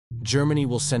Germany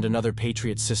will send another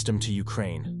Patriot system to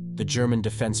Ukraine, the German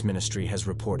Defense Ministry has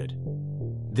reported.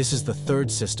 This is the third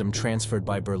system transferred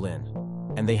by Berlin,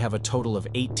 and they have a total of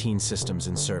 18 systems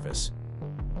in service.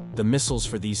 The missiles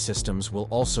for these systems will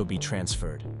also be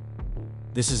transferred.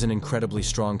 This is an incredibly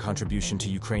strong contribution to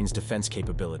Ukraine's defense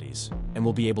capabilities, and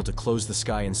will be able to close the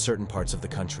sky in certain parts of the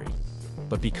country.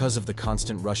 But because of the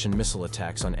constant Russian missile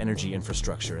attacks on energy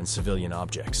infrastructure and civilian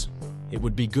objects, it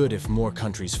would be good if more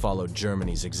countries followed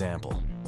Germany's example.